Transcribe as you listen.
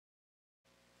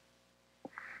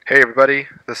Hey everybody,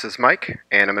 this is Mike,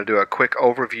 and I'm going to do a quick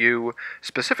overview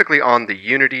specifically on the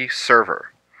Unity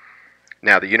server.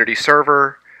 Now, the Unity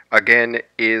server, again,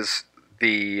 is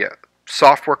the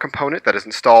software component that is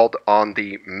installed on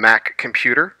the Mac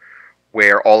computer,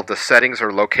 where all of the settings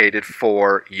are located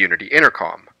for Unity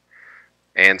Intercom.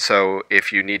 And so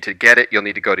if you need to get it, you'll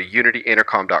need to go to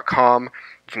unityintercom.com.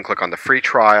 You can click on the free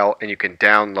trial, and you can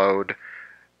download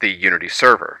the Unity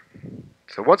server.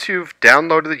 So once you've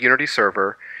downloaded the Unity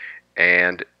server,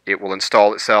 and it will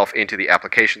install itself into the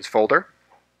applications folder.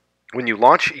 When you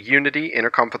launch Unity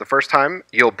Intercom for the first time,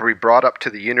 you'll be brought up to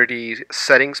the Unity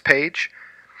settings page.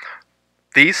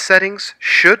 These settings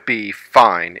should be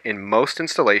fine in most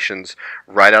installations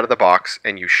right out of the box,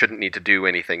 and you shouldn't need to do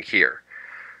anything here.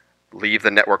 Leave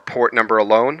the network port number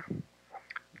alone.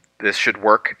 This should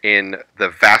work in the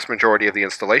vast majority of the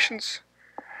installations.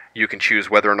 You can choose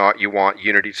whether or not you want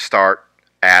Unity to start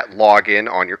at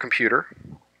login on your computer.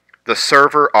 The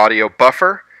server audio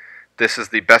buffer, this is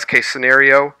the best case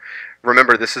scenario.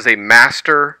 Remember, this is a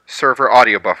master server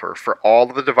audio buffer for all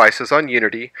of the devices on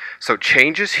Unity, so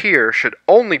changes here should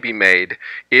only be made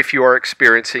if you are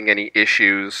experiencing any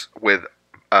issues with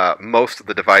most of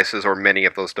the devices or many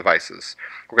of those devices.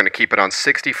 We're going to keep it on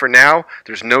 60 for now.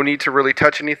 There's no need to really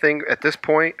touch anything at this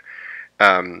point.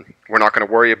 We're not going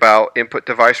to worry about input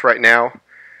device right now.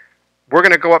 We're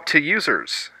going to go up to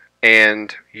users.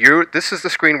 And this is the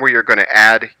screen where you're going to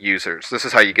add users. This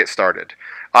is how you get started.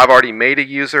 I've already made a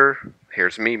user.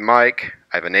 Here's me, Mike.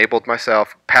 I've enabled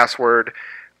myself, password.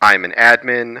 I'm an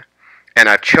admin. And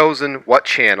I've chosen what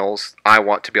channels I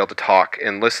want to be able to talk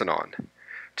and listen on.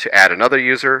 To add another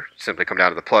user, simply come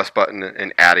down to the plus button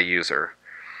and add a user.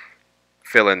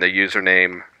 Fill in the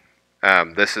username.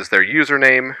 This is their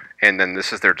username, and then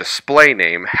this is their display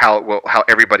name, how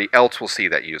everybody else will see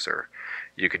that user.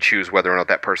 You can choose whether or not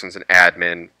that person's an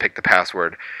admin, pick the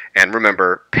password, and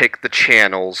remember, pick the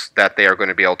channels that they are going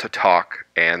to be able to talk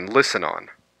and listen on.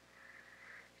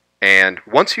 And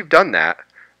once you've done that,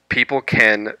 people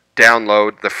can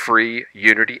download the free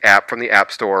Unity app from the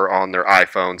App Store on their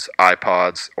iPhones,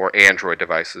 iPods, or Android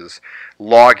devices,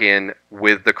 log in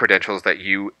with the credentials that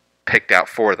you picked out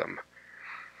for them.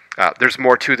 There's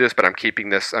more to this, but I'm keeping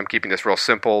this real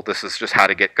simple. This is just how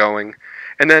to get going.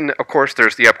 And then, of course,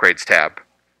 there's the Upgrades tab.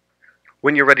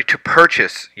 When you're ready to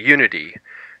purchase Unity,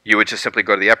 you would just simply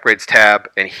go to the Upgrades tab,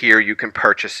 and here you can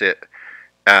purchase it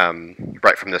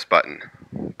right from this button.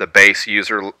 The base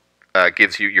user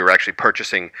you're actually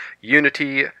purchasing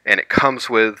Unity, and it comes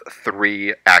with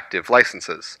 3 active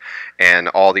licenses. And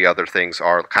all the other things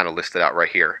are kind of listed out right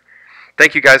here.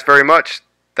 Thank you guys very much.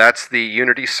 That's the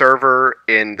Unity server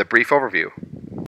in the brief overview.